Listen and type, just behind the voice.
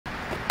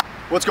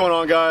What's going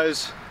on,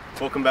 guys?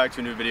 Welcome back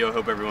to a new video.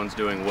 Hope everyone's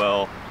doing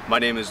well. My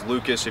name is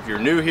Lucas. If you're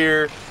new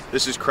here,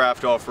 this is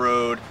Craft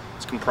Off-Road.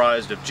 It's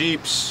comprised of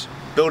Jeeps,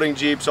 building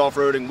Jeeps,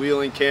 off-roading,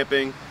 wheeling,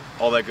 camping,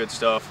 all that good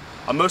stuff.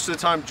 I'm most of the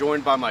time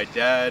joined by my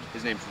dad.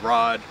 His name's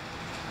Rod.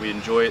 We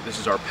enjoy it. This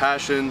is our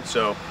passion,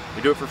 so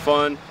we do it for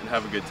fun and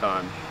have a good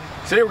time.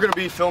 Today we're going to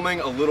be filming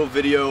a little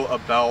video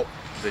about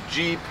the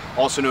Jeep,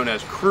 also known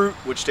as Crute,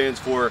 which stands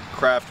for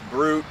Craft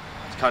Brute.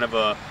 It's kind of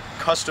a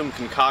custom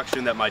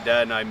concoction that my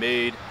dad and I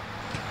made.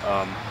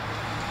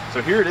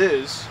 So here it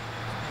is.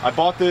 I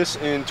bought this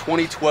in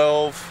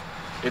 2012.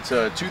 It's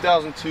a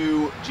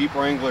 2002 Jeep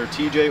Wrangler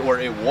TJ, or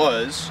it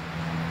was,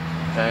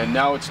 and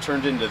now it's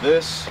turned into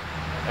this.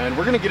 And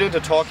we're going to get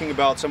into talking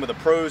about some of the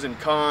pros and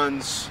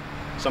cons,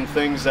 some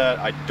things that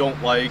I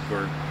don't like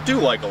or do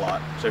like a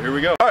lot. So here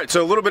we go. All right,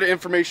 so a little bit of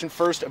information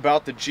first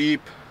about the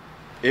Jeep.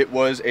 It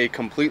was a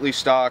completely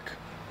stock,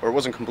 or it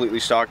wasn't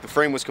completely stock, the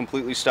frame was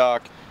completely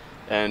stock,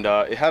 and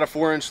it had a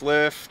 4-inch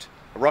lift,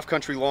 a rough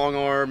country long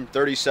arm,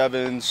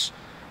 37s,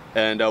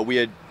 and we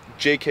had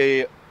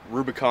JK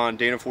Rubicon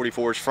Dana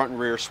 44s front and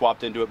rear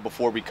swapped into it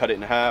before we cut it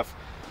in half.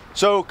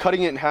 So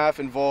cutting it in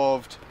half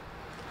involved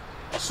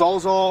a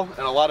sawzall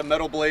and a lot of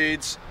metal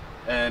blades,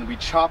 and we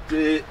chopped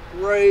it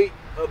right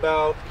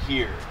about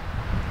here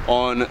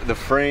on the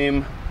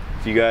frame.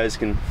 If you guys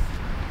can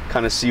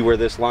kind of see where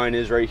this line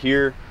is right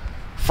here.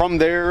 From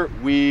there,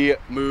 we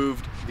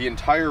moved the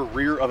entire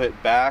rear of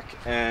it back,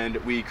 and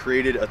we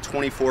created a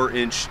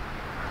 24-inch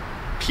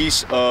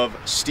piece of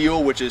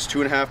steel, which is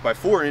 2.5 by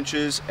 4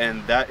 inches,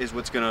 and that is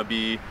what's gonna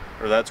be,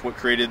 or that's what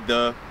created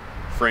the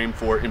frame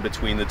for in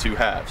between the two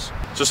halves.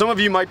 So some of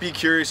you might be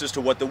curious as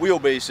to what the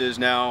wheelbase is.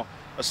 Now,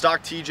 a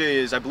stock TJ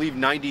is, I believe,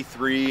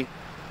 93,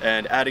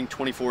 and adding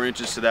 24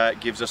 inches to that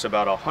gives us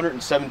about a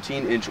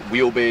 117-inch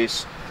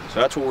wheelbase. So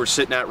that's what we're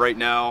sitting at right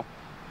now,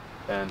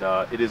 and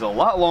it is a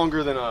lot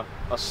longer than a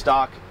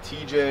stock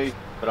TJ,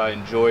 but I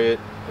enjoy it.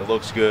 It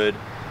looks good.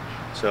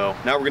 So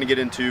now we're gonna get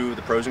into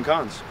the pros and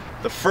cons.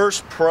 The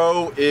first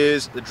pro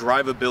is the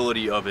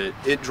drivability of it.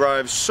 It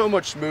drives so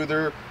much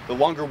smoother. The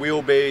longer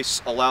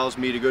wheelbase allows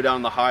me to go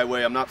down the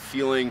highway. I'm not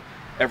feeling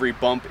every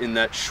bump in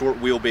that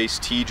short wheelbase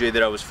TJ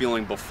that I was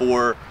feeling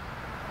before.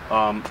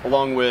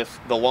 Along with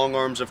the long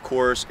arms, of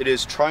course. It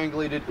is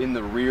triangulated in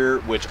the rear,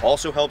 which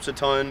also helps a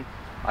ton.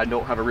 I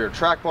don't have a rear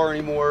track bar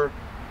anymore.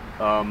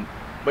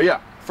 But yeah,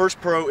 first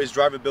pro is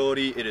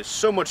drivability. It is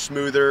so much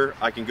smoother.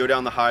 I can go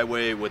down the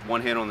highway with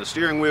one hand on the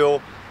steering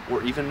wheel,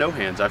 or even no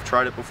hands. I've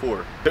tried it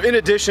before. So in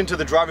addition to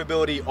the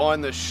drivability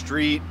on the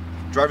street,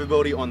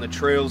 drivability on the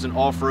trails and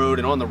off-road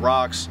and on the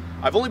rocks,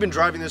 I've only been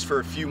driving this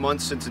for a few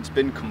months since it's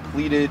been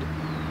completed.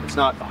 It's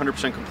not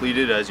 100%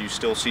 completed, as you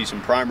still see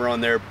some primer on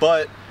there,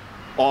 but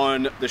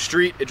on the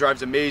street it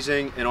drives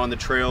amazing, and on the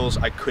trails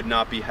I could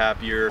not be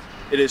happier.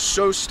 It is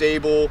so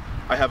stable.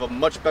 I have a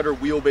much better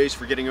wheelbase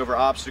for getting over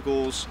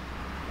obstacles.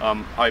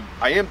 I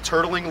am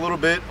turtling a little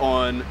bit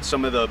on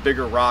some of the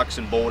bigger rocks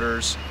and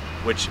boulders,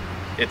 which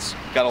it's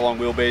got a long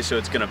wheelbase, so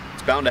it's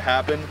bound to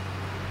happen.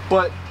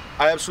 But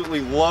I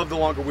absolutely love the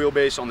longer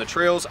wheelbase on the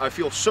trails. I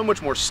feel so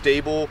much more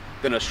stable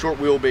than a short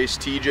wheelbase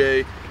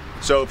TJ.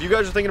 So if you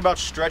guys are thinking about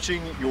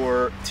stretching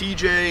your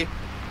TJ,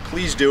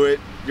 please do it.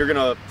 You're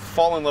gonna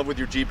fall in love with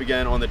your Jeep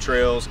again on the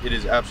trails. It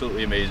is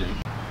absolutely amazing.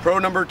 Pro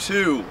number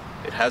 2,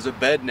 it has a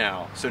bed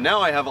now. So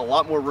now I have a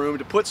lot more room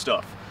to put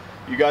stuff.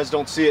 You guys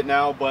don't see it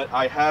now, but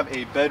I have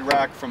a bed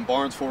rack from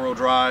Barnes 4-wheel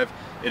drive.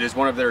 It is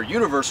one of their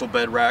universal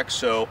bed racks,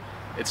 so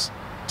it's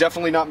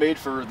definitely not made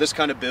for this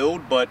kind of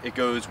build, but it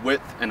goes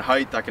width and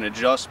height. I can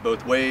adjust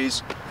both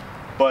ways.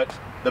 But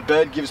the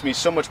bed gives me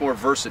so much more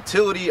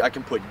versatility. I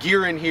can put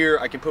gear in here.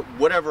 I can put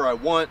whatever I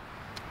want.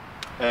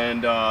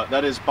 And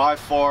that is by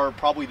far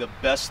probably the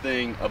best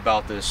thing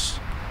about this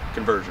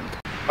conversion.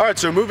 All right,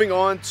 so moving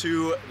on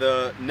to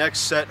the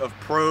next set of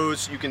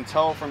pros. You can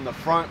tell from the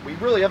front, we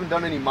really haven't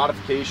done any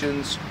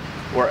modifications,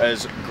 or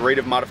as great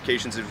of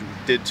modifications as we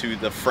did to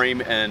the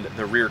frame and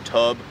the rear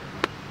tub.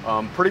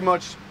 Pretty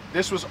much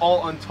this was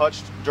all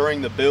untouched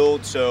during the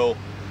build, so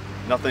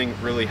nothing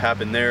really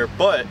happened there.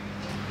 But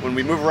when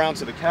we move around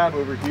to the cab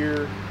over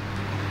here,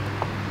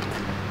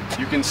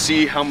 you can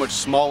see how much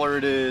smaller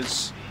it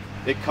is.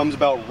 It comes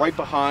about right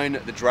behind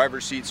the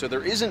driver's seat, so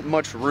there isn't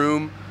much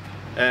room,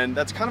 and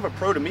that's kind of a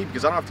pro to me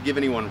because I don't have to give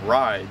anyone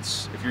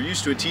rides. If you're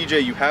used to a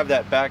TJ, you have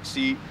that back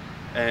seat,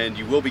 and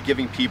you will be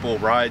giving people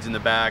rides in the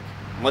back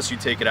unless you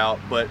take it out.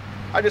 But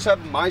I just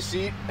have my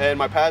seat and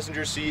my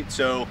passenger seat,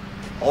 so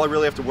all I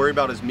really have to worry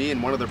about is me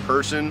and one other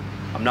person.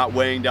 I'm not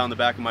weighing down the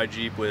back of my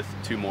Jeep with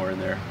 2 more in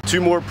there.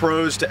 2 more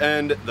pros to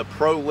end the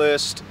pro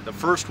list. The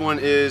first one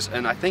is,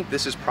 and I think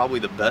this is probably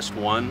the best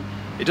one,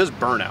 it does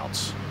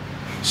burnouts.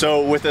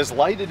 So with as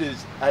light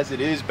as it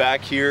is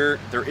back here,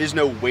 there is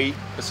no weight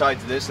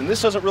besides this, and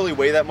this doesn't really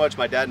weigh that much.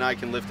 My dad and I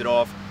can lift it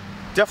off.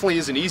 Definitely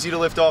isn't easy to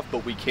lift off,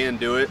 but we can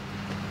do it.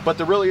 But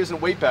there really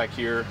isn't weight back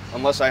here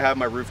unless I have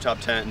my rooftop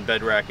tent and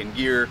bed rack and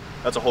gear.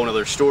 That's a whole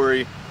nother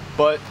story.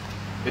 But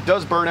it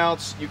does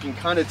burnouts. You can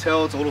kind of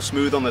tell it's a little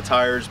smooth on the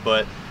tires,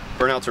 but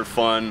burnouts are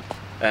fun.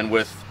 And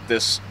with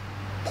this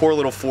poor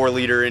little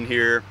 4-liter in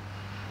here,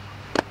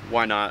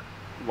 why not?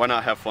 Why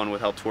not have fun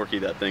with how torquey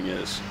that thing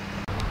is?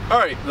 All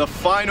right, the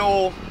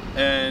final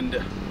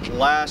and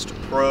last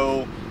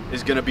pro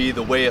is gonna be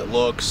the way it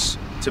looks.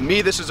 To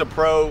me, this is a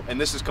pro, and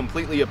this is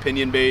completely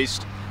opinion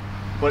based,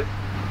 but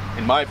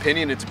in my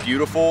opinion, it's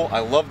beautiful. I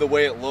love the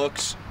way it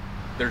looks.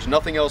 There's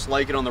nothing else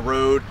like it on the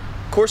road.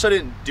 Of course, I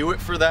didn't do it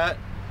for that,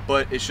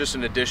 but it's just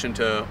an addition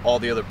to all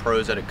the other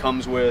pros that it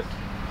comes with.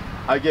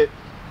 I get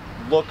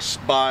looks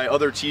by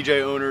other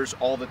TJ owners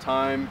all the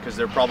time because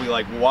they're probably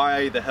like,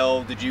 why the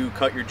hell did you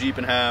cut your Jeep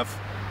in half?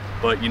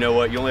 But you know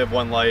what, you only have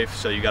one life,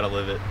 so you gotta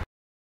live it.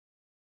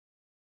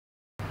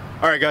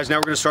 All right guys, now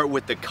we're gonna start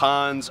with the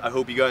cons. I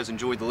hope you guys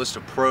enjoyed the list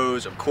of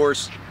pros. Of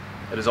course,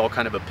 that is all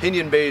kind of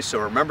opinion based, so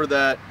remember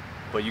that,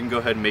 but you can go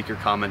ahead and make your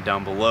comment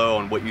down below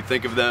on what you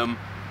think of them.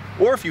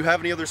 Or if you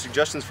have any other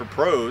suggestions for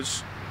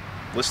pros,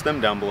 list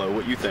them down below,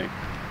 what you think.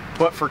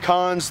 But for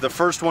cons, the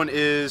first one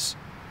is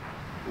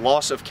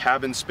loss of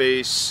cabin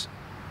space.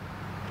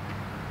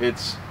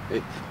 It's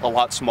a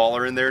lot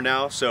smaller in there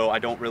now, so I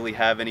don't really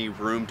have any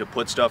room to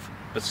put stuff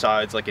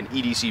besides like an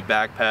EDC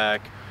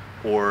backpack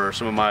or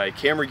some of my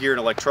camera gear and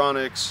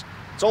electronics.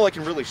 It's all I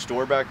can really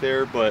store back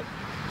there, but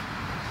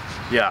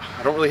yeah,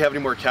 I don't really have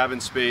any more cabin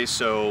space,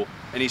 so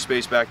any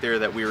space back there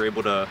that we were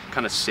able to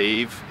kind of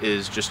save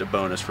is just a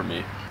bonus for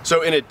me.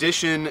 So in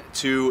addition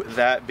to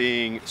that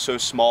being so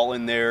small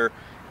in there,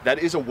 that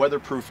is a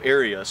weatherproof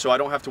area, so I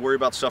don't have to worry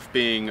about stuff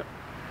being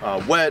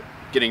wet,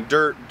 getting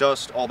dirt,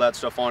 dust, all that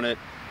stuff on it.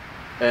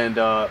 And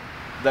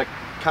that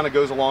kind of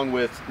goes along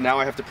with, now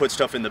I have to put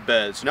stuff in the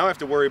bed. So now I have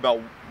to worry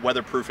about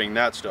weatherproofing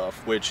that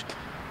stuff, which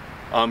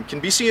can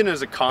be seen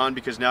as a con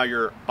because now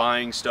you're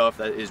buying stuff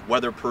that is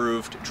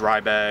weatherproofed, dry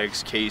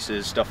bags,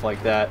 cases, stuff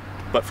like that.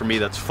 But for me,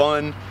 that's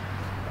fun.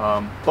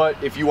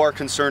 But if you are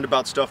concerned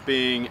about stuff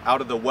being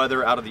out of the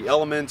weather, out of the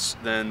elements,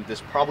 then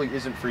this probably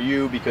isn't for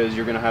you because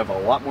you're gonna have a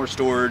lot more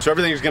storage. So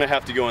everything is gonna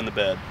have to go in the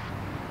bed.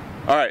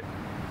 All right,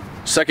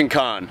 second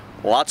con,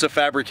 lots of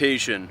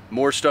fabrication,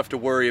 more stuff to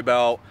worry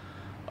about.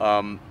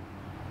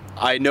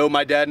 I know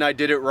my dad and I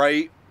did it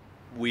right.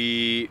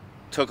 We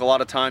took a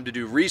lot of time to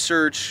do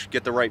research,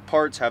 get the right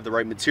parts, have the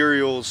right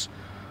materials,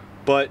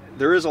 but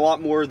there is a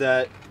lot more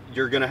that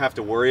you're gonna have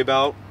to worry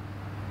about.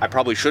 I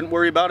probably shouldn't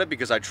worry about it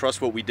because I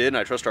trust what we did and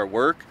I trust our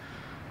work.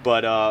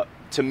 But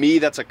to me,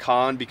 that's a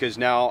con because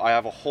now I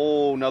have a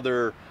whole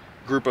nother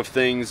group of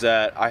things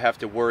that I have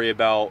to worry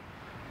about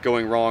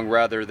going wrong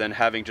rather than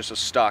having just a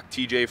stock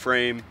TJ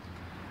frame.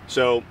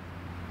 So,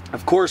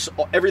 of course,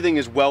 everything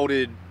is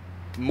welded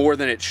more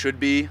than it should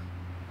be,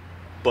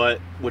 but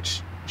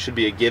which should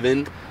be a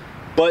given.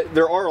 But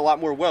there are a lot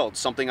more welds,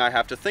 something I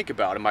have to think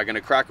about. Am I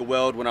gonna crack a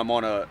weld when I'm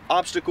on an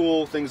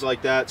obstacle, things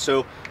like that.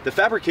 So the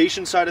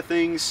fabrication side of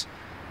things,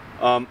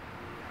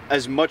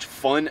 as much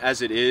fun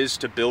as it is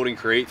to build and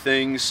create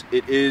things,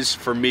 it is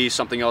for me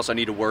something else I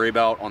need to worry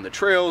about on the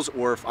trails,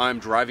 or if I'm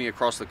driving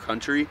across the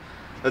country,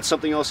 that's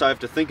something else I have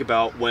to think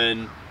about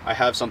when I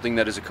have something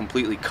that is a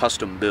completely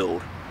custom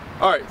build.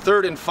 All right,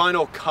 third and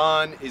final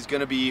con is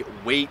gonna be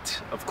weight,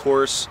 of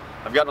course.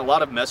 I've gotten a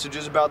lot of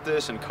messages about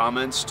this and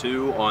comments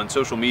too on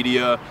social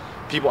media,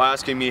 people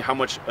asking me how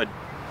much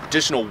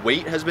additional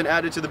weight has been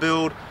added to the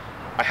build.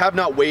 I have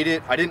not weighed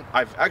it.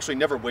 I've actually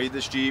never weighed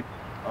this Jeep.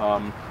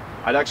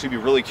 I'd actually be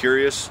really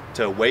curious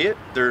to weigh it.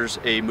 There's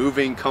a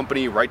moving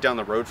company right down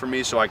the road from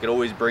me, so I could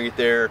always bring it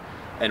there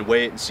and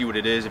weigh it and see what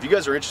it is. If you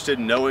guys are interested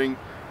in knowing,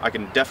 I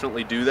can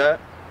definitely do that.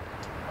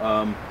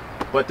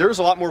 But there's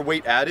a lot more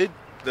weight added.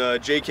 The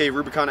JK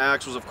Rubicon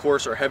axles, of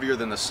course, are heavier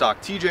than the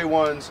stock TJ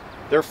ones.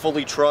 They're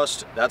fully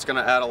trussed. That's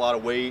gonna add a lot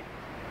of weight.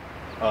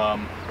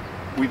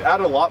 We've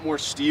added a lot more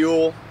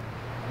steel.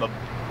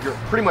 You're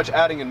pretty much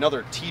adding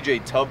another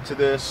TJ tub to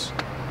this.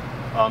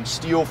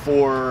 Steel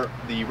for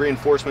the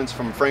reinforcements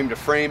from frame to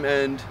frame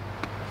end.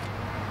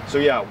 So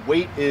yeah,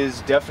 weight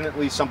is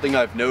definitely something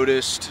I've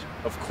noticed.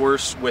 Of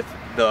course, with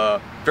the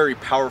very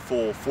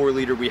powerful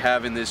 4-liter we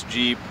have in this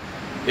Jeep,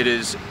 it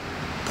is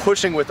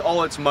pushing with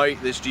all its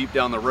might this Jeep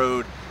down the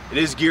road. It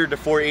is geared to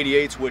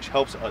 488s, which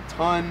helps a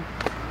ton,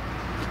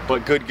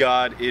 but good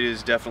God, it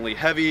is definitely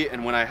heavy.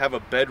 And when I have a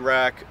bed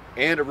rack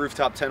and a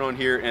rooftop tent on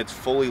here and it's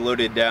fully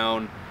loaded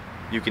down,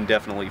 you can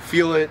definitely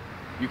feel it.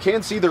 You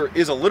can see there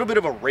is a little bit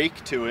of a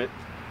rake to it,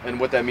 and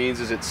what that means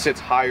is it sits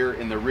higher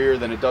in the rear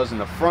than it does in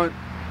the front.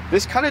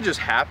 This kind of just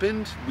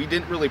happened. We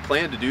didn't really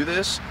plan to do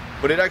this,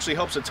 but it actually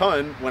helps a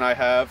ton when I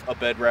have a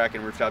bed rack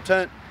and rooftop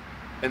tent,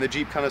 and the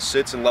Jeep kind of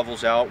sits and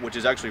levels out, which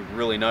is actually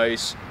really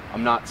nice.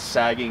 I'm not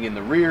sagging in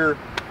the rear,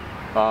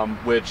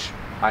 which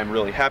I'm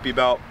really happy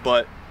about,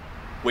 but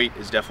weight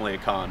is definitely a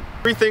con.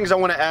 3 things I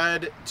want to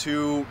add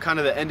to kind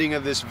of the ending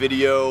of this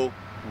video.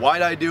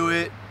 Why'd I do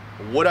it?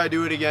 Would I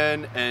do it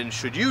again? And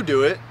should you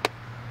do it?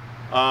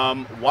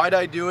 Why'd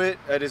I do it?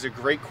 That is a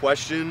great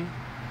question.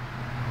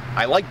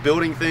 I like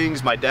building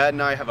things. My dad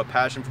and I have a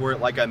passion for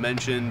it, like I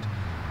mentioned,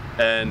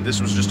 and this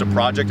was just a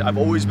project. I've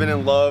always been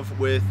in love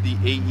with the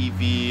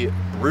AEV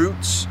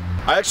Brutes.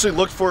 I actually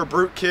looked for a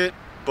Brute kit,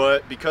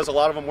 but because a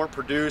lot of them weren't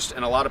produced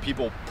and a lot of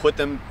people put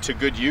them to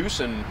good use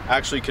and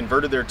actually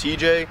converted their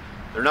TJ,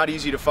 They're not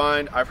easy to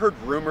find. I've heard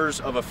rumors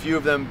of a few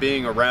of them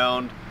being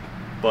around,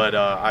 but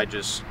I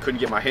just couldn't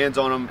get my hands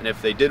on them. And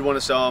if they did want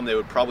to sell them, they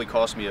would probably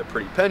cost me a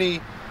pretty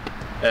penny.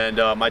 And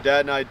my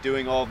dad and I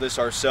doing all of this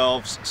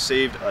ourselves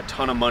saved a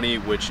ton of money,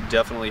 which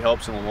definitely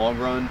helps in the long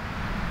run.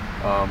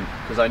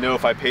 Because I know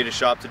if I paid a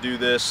shop to do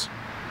this,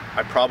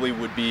 I probably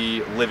would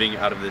be living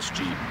out of this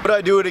Jeep. Would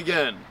I do it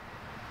again?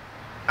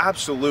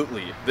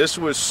 Absolutely. This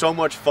was so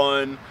much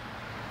fun.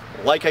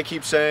 Like I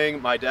keep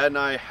saying, my dad and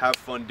I have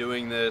fun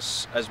doing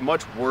this. As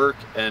much work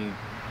and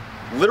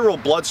literal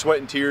blood, sweat,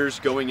 and tears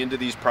going into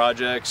these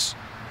projects,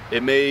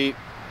 it may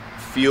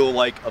feel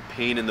like a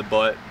pain in the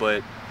butt,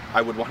 but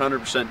I would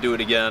 100% do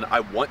it again. I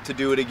want to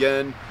do it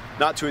again,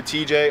 not to a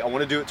TJ, I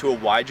want to do it to a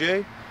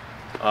YJ.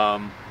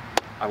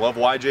 I love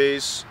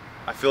YJs.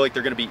 I feel like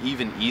they're going to be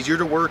even easier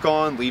to work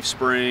on, leaf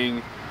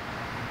spring,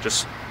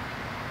 just,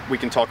 we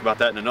can talk about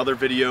that in another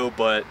video,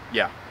 but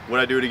yeah, would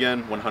I do it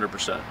again?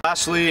 100%.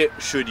 Lastly,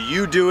 should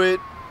you do it?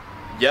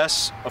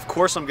 Yes, of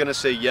course I'm going to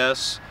say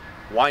yes.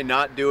 Why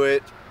not do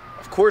it?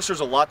 Of course there's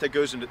a lot that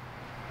goes into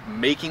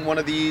making one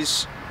of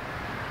these.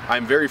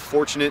 I'm very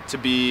fortunate to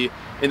be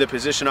in the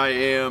position I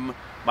am.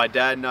 My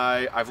dad and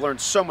I've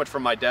learned so much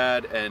from my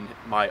dad and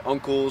my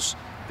uncles.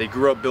 They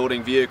grew up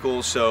building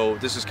vehicles, so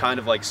this is kind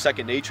of like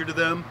second nature to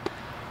them.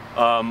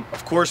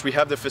 Of course, we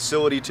have the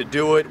facility to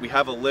do it. We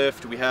have a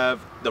lift, we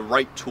have the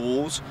right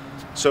tools.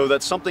 So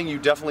that's something you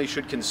definitely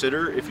should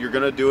consider if you're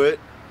gonna do it.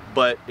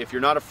 But if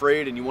you're not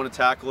afraid and you wanna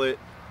tackle it,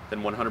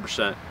 then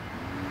 100%.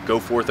 Go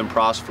forth and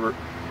prosper.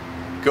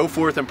 Go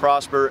forth and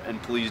prosper,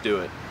 and please do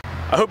it.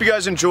 I hope you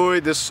guys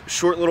enjoyed this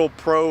short little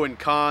pro and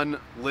con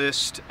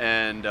list,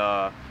 and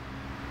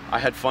I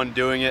had fun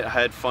doing it. I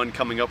had fun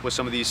coming up with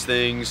some of these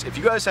things. If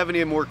you guys have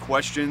any more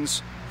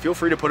questions, feel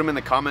free to put them in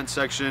the comments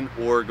section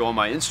or go on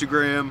my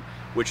Instagram,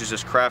 which is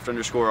just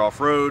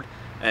craft_offroad,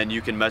 and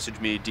you can message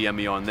me, DM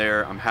me on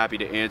there. I'm happy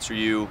to answer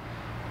you.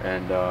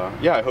 And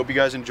yeah, I hope you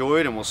guys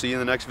enjoyed, and we'll see you in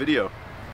the next video.